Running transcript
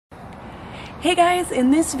Hey guys,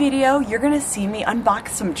 in this video you're gonna see me unbox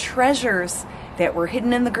some treasures that were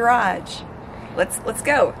hidden in the garage. Let's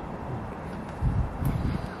go.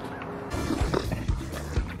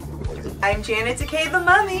 I'm Janet Decay the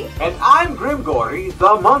Mummy. And I'm Grimm Gorri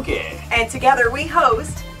the Monkey. And together we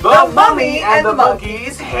host the Mummy and the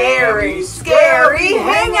Monkey's Hairy Scary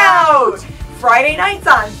Hangover. Friday nights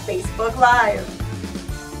on Facebook Live.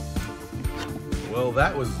 Well,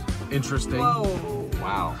 that was interesting. Whoa.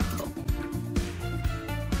 Wow.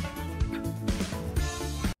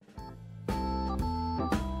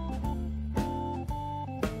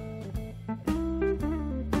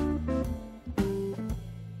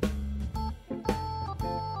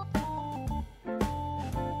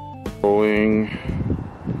 Rolling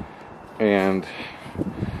and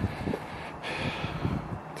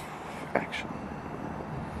action.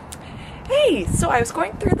 Hey, so I was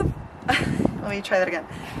going through the let me try that again.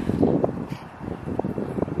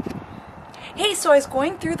 Hey, so I was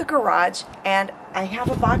going through the garage and I have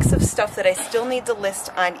a box of stuff that I still need to list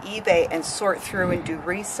on eBay and sort through and do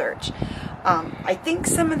research. I think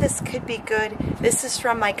some of this could be good. This is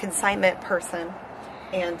from my consignment person.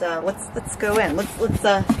 And let's go in. Let's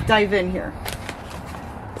dive in here.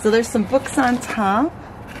 So there's some books on top.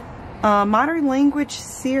 Modern language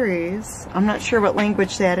series. I'm not sure what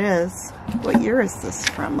language that is. What year is this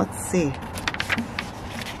from? Let's see.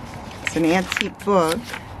 It's an antique book.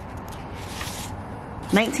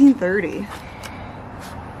 1930.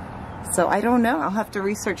 So I don't know. I'll have to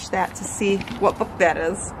research that to see what book that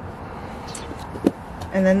is.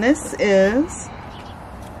 And then this is,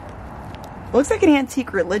 looks like an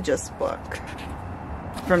antique religious book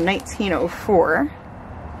from 1904.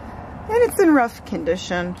 And it's in rough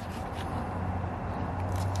condition.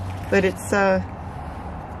 But it's,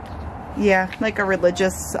 yeah, like a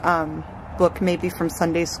religious book, maybe from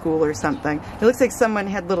Sunday school or something. It looks like someone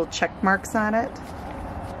had little check marks on it.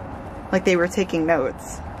 Like they were taking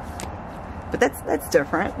notes. But that's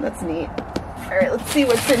different. That's neat. Alright, let's see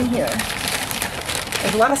what's in here.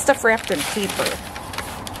 There's a lot of stuff wrapped in paper.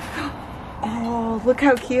 Oh, look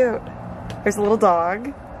how cute. There's a little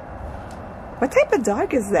dog. What type of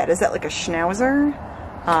dog is that? Is that like a Schnauzer?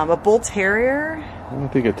 A Bull Terrier? I don't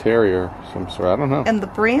think a terrier of some sort. I don't know. And the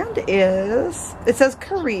brand is, it says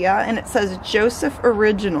Korea, and it says Joseph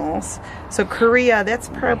Originals. So Korea, that's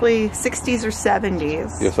probably 60s or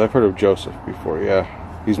 70s. Yes, I've heard of Joseph before, yeah.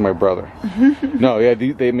 He's my brother. No, yeah,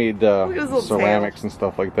 they made ceramics and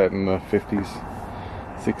stuff like that in the 50s,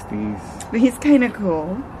 60s. But he's kind of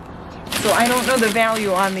cool. So I don't know the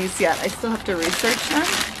value on these yet. I still have to research them.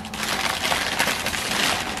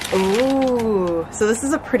 Ooh, so this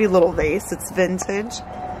is a pretty little vase. It's vintage.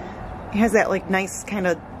 It has that like nice kind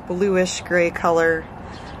of bluish gray color.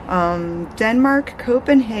 Denmark,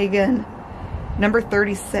 Copenhagen, number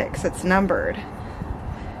 36. It's numbered.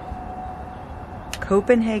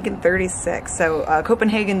 Copenhagen 36. So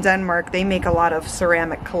Copenhagen, Denmark, they make a lot of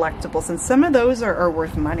ceramic collectibles, and some of those are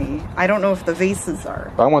worth money. I don't know if the vases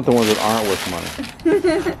are. I want the ones that aren't worth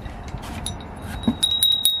money.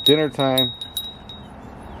 Dinner time.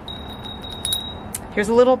 Here's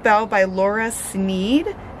a little bell by Laura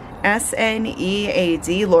Sneed,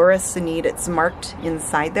 S-N-E-A-D, Laura Sneed. It's marked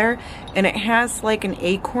inside there, and it has like an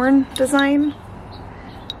acorn design.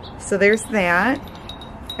 So there's that.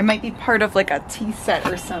 It might be part of like a tea set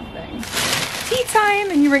or something. Tea time,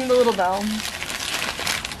 and you ring the little bell.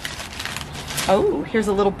 Oh, here's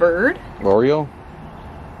a little bird. Oreo?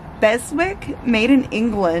 Beswick, made in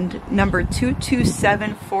England, number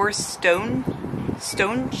 2274 Stone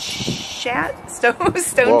Chat?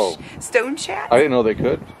 Stone Chat? I didn't know they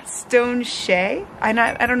could. Stone Shay? I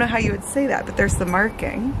don't know how you would say that, but there's the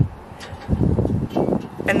marking.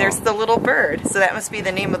 And there's the little bird, so that must be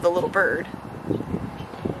the name of the little bird.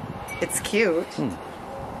 It's cute.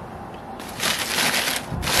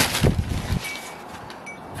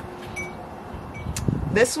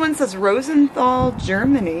 This one says Rosenthal,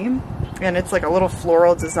 Germany, and it's like a little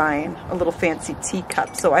floral design, a little fancy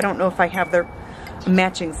teacup. So I don't know if I have the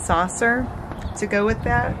matching saucer to go with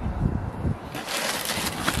that.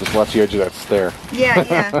 Just watch the edge of that stair.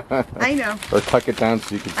 Yeah, I know. Or tuck it down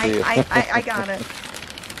so you can see it. I got it.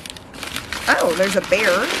 Oh, there's a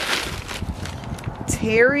bear.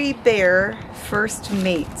 Terry Bear First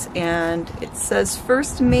Mate, and it says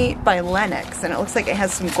First Mate by Lennox, and it looks like it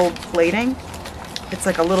has some gold plating. It's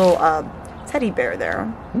like a little teddy bear there.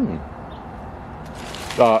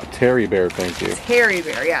 Terry Bear, thank you. Terry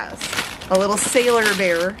Bear, yes. A little sailor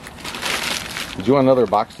bear. Did you want another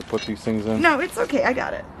box to put these things in? No, it's okay. I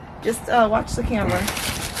got it. Just watch the camera.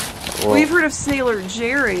 Whoa. We've heard of Sailor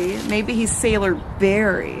Jerry. Maybe he's Sailor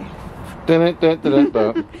Barry.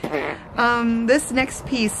 This next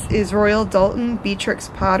piece is Royal Dalton, Beatrix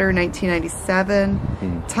Potter,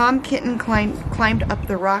 1997. Tom Kitten climbed up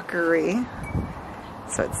the rockery.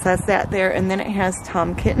 So it says that there, and then it has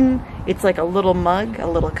Tom Kitten. It's like a little mug, a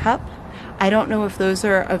little cup. I don't know if those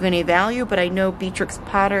are of any value, but I know Beatrix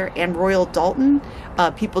Potter and Royal Dalton,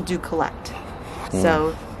 people do collect.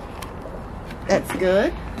 So that's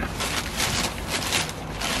good.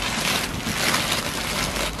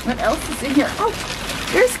 What else is in here? Oh,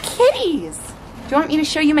 there's kitties. Do you want me to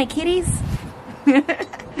show you my kitties?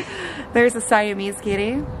 There's a Siamese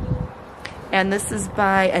kitty. And this is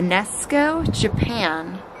by UNESCO,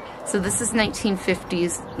 Japan. So this is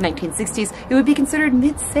 1950s, 1960s. It would be considered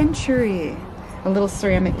mid-century. A little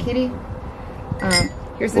ceramic kitty.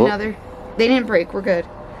 Here's another. They didn't break, we're good.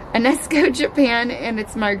 UNESCO, Japan, and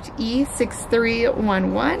it's marked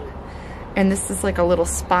E6311. And this is like a little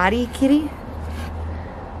spotty kitty.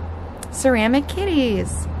 Ceramic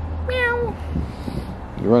kitties. Meow.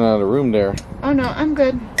 You run out of room there. Oh no, I'm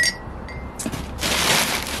good.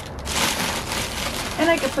 And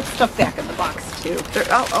I can put stuff back in the box too.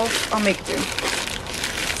 I'll make do.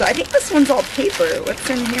 So I think this one's all paper. What's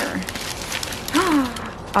in here?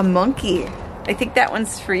 A monkey. I think that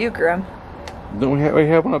one's for you, Grim. No, we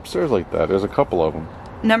have one upstairs like that. There's a couple of them.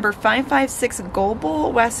 Number 556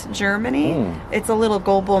 Goebel, West Germany. It's a little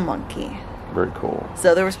Goebel monkey. Very cool.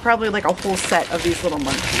 So there was probably like a whole set of these little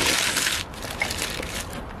monkeys.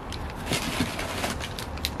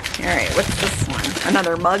 Alright, what's this one?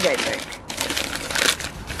 Another mug, I think.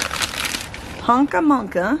 Honka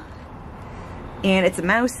Monka. And it's a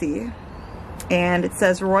mousy. And it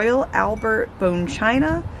says Royal Albert Bone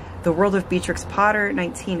China, The World of Beatrix Potter,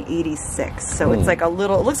 1986. So it's like a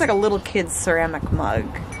little, it looks like a little kid's ceramic mug.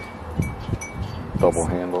 Double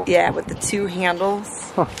handle. Yeah, with the two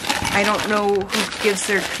handles. Huh. I don't know who gives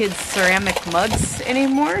their kids ceramic mugs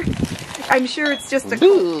anymore. I'm sure it's just a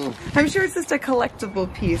collectible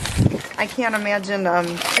piece. I can't imagine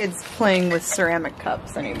kids playing with ceramic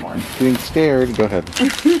cups anymore. Getting scared. Go ahead.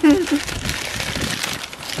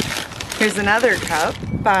 Here's another cup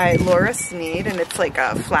by Laura Sneed, and it's like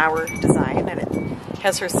a flower design, and it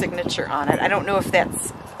has her signature on it. I don't know if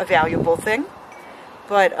that's a valuable thing,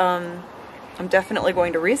 but I'm definitely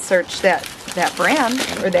going to research that brand,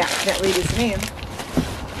 or that lady's name.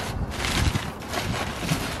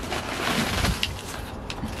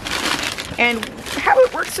 And how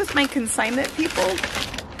it works with my consignment people,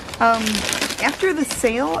 after the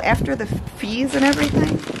sale, after the fees and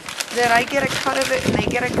everything, then I get a cut of it and they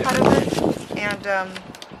get a cut of it. And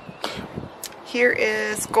here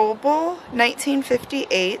is Goebel,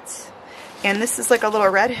 1958. And this is like a little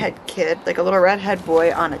redhead kid, like a little redhead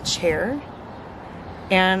boy on a chair.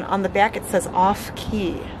 And on the back it says off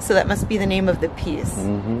key. So that must be the name of the piece.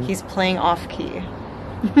 He's playing off key.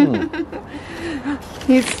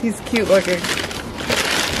 He's cute looking.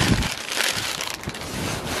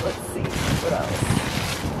 Let's see, what else?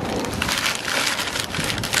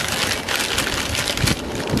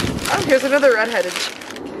 Oh, here's another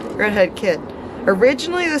redhead kid.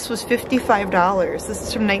 Originally this was $55. This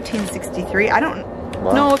is from 1963. I don't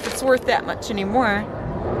know if it's worth that much anymore.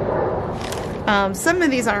 Some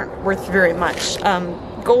of these aren't worth very much.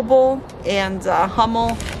 Goebel and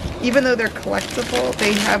Hummel, even though they're collectible,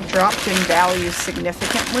 they have dropped in value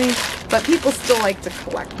significantly, but people still like to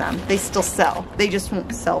collect them. They still sell. They just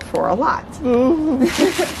won't sell for a lot.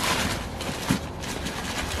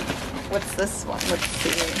 What's this one? Let's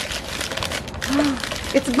see.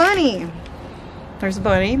 It's Bunny. There's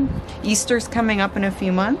Bunny. Easter's coming up in a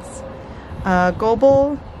few months.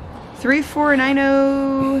 Goebel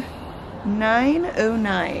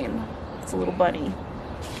 3490909. It's a little bunny.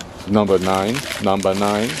 Number 9, number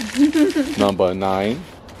 9, number 9,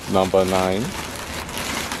 number 9.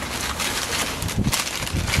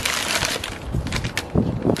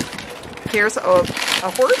 Here's a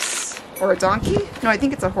horse or a donkey. No, I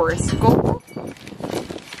think it's a horse. Goebel.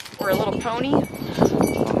 Or a little pony.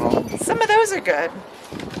 Some of those are good.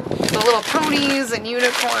 The little ponies and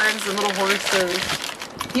unicorns and little horses.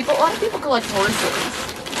 A lot of people collect horses.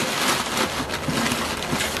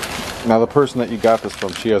 Now the person that you got this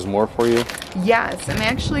from, she has more for you? Yes, I'm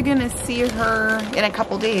actually going to see her in a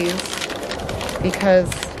couple days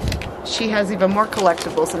because she has even more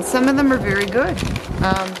collectibles and some of them are very good.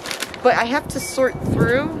 But I have to sort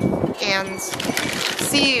through and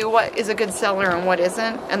see what is a good seller and what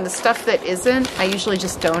isn't. And the stuff that isn't, I usually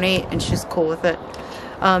just donate and she's cool with it.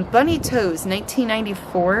 Bunny Toes,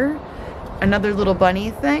 1994. Another little bunny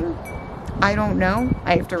thing. I don't know.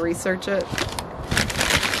 I have to research it.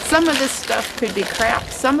 Some of this stuff could be crap.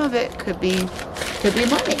 Some of it could be money.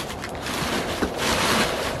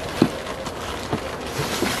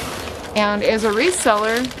 And as a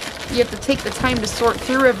reseller, you have to take the time to sort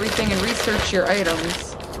through everything and research your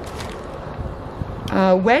items.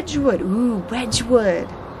 Wedgwood. Ooh, Wedgwood.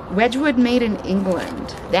 Wedgwood made in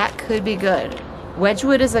England. That could be good.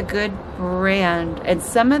 Wedgwood is a good brand. And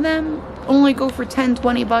some of them only go for 10,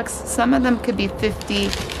 20 bucks. Some of them could be 50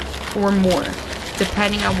 or more,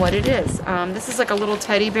 depending on what it is. This is like a little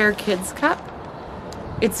teddy bear kids cup.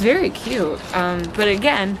 It's very cute. But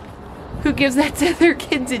again, who gives that to their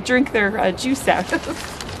kid to drink their juice out of?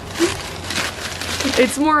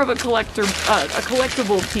 It's more of a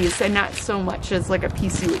collectible piece and not so much as like a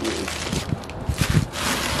piece you would use.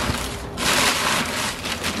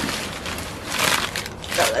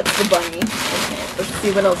 Oh, that's the bunny. Okay, let's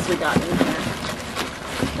see what else we got in here.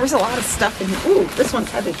 There's a lot of stuff in here. Ooh, this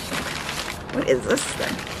one's heavy. What is this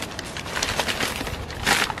thing?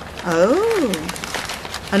 Oh,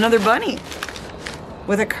 another bunny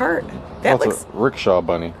with a cart. That looks a rickshaw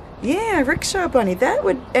bunny. Yeah, rickshaw bunny. That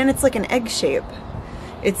would, and it's like an egg shape.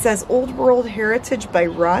 It says Old World Heritage by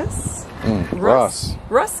Russ. Russ.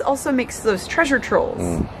 Russ also makes those treasure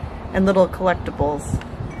trolls and little collectibles.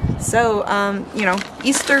 So, you know,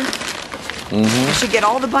 Easter. We should get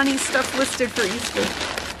all the bunny stuff listed for Easter.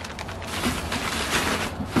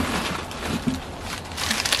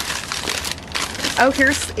 Oh,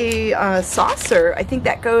 here's a saucer. I think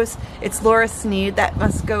that goes, it's Laura Sneed. That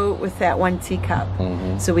must go with that one teacup.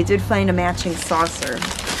 So we did find a matching saucer.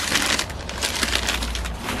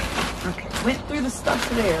 Okay, went through the stuff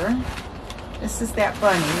there. This is that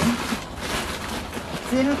bunny.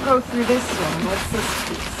 Didn't go through this one. What's this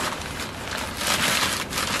piece?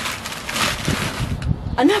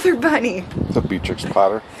 Another bunny. It's a Beatrix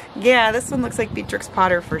Potter. Yeah, this one looks like Beatrix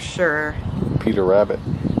Potter for sure. Peter Rabbit.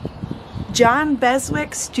 John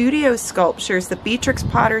Beswick Studio Sculptures, the Beatrix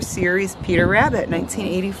Potter series, Peter Rabbit,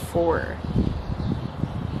 1984.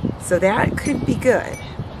 So that could be good.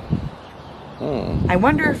 I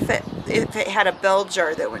wonder if it had a bell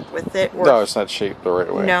jar that went with it. Or No, it's not shaped the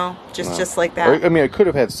right way. No, just like that. I mean, it could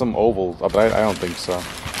have had some ovals, but I don't think so.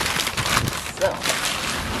 So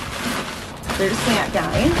there's that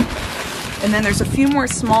guy. And then there's a few more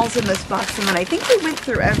smalls in this box, and then I think we went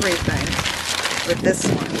through everything with this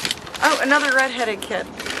one. Oh, another redheaded kid.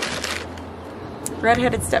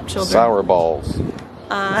 Redheaded stepchildren. Sour balls.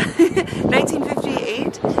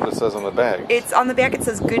 1958. That's what it says on the bag. It's on the back. It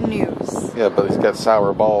says good news. Yeah, but he's got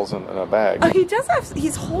sour balls in a bag. Oh, he does have.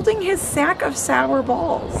 He's holding his sack of sour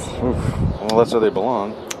balls. Oof. Well, that's where they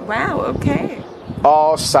belong. Wow. Okay.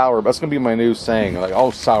 Oh, sour. That's gonna be my new saying. Like,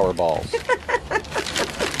 oh, sour balls.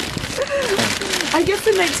 I guess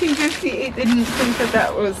in 1958 they didn't think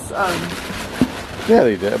that was. Yeah,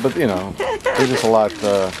 they did, but you know, they're just a lot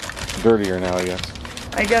dirtier now, I guess.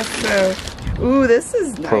 I guess so. Ooh, this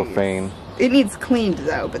is nice. Profane. It needs cleaned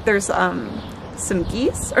though, but there's some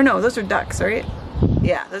geese. Or no, those are ducks, right?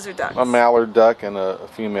 Yeah, those are ducks. A mallard duck and a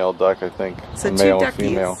female duck, I think. So a two male duckies. and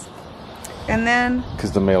female. And then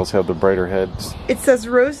because the males have the brighter heads. it says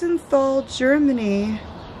Rosenthal, Germany,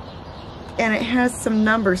 and it has some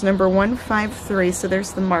numbers, number 153. So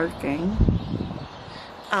there's the marking.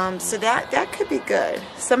 So that could be good.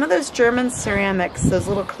 Some of those German ceramics, those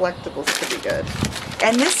little collectibles could be good.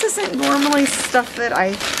 And this isn't normally stuff that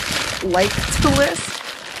I like to list,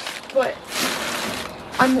 but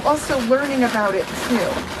I'm also learning about it too.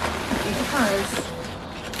 Because,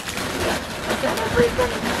 is that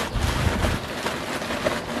everything?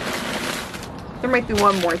 There might be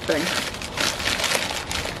one more thing.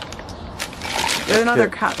 There's another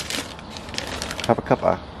cup. Have a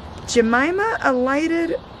cup. Jemima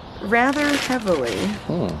alighted rather heavily.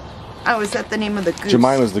 Oh, is that the name of the goose?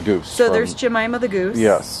 Jemima's the goose. So there's Jemima the goose.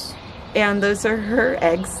 Yes. And those are her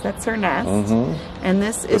eggs. That's her nest. And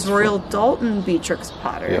this is Royal Dalton Beatrix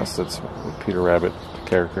Potter. Yes, it's Peter Rabbit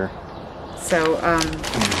character. So,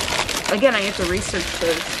 again, I have to research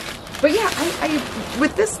those. But yeah, I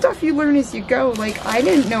with this stuff you learn as you go. Like, I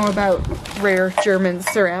didn't know about rare German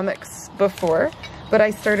ceramics before, but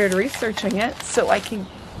I started researching it so I can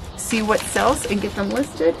see what sells and get them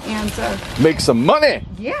listed and make some money.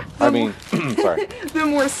 Yeah. Sorry. The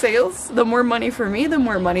more sales, the more money for me, the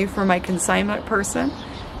more money for my consignment person,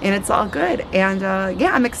 and it's all good. And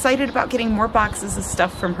yeah, I'm excited about getting more boxes of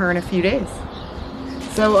stuff from her in a few days.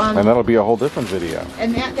 So and that'll be a whole different video.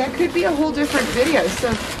 And that could be a whole different video.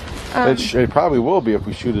 So it probably will be if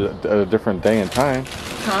we shoot it at a different day and time.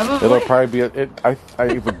 Probably. It'll probably be I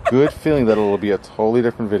have a good feeling that it'll be a totally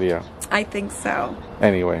different video. I think so.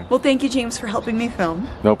 Anyway. Well, thank you, James, for helping me film.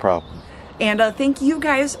 No problem. And thank you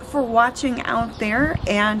guys for watching out there.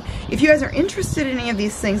 And if you guys are interested in any of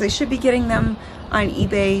these things, I should be getting them on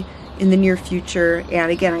eBay in the near future,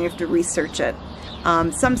 and again, I have to research it.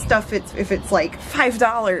 Some stuff, if it's like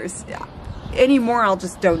 $5 anymore, I'll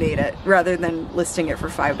just donate it rather than listing it for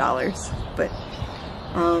 $5. But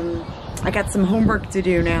I got some homework to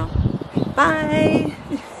do now. Bye!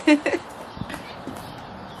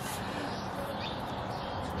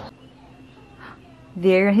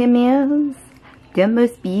 There him is, the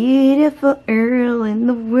most beautiful Earl in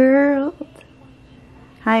the world.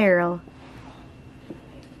 Hi, Earl.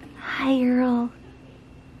 Hi, Earl.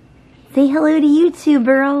 Say hello to YouTube,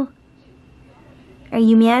 Earl. Are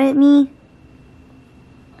you mad at me?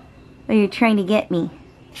 Or you're trying to get me?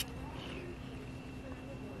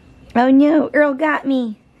 Oh no, Earl got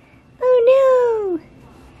me. Oh no.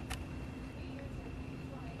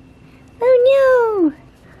 Oh no.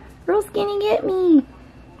 Earl's gonna get me.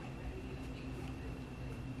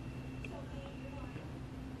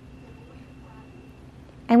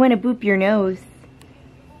 I want to boop your nose.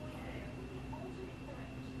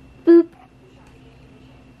 Boop.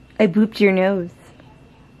 I booped your nose.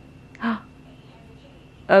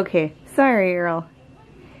 Okay, sorry, Earl.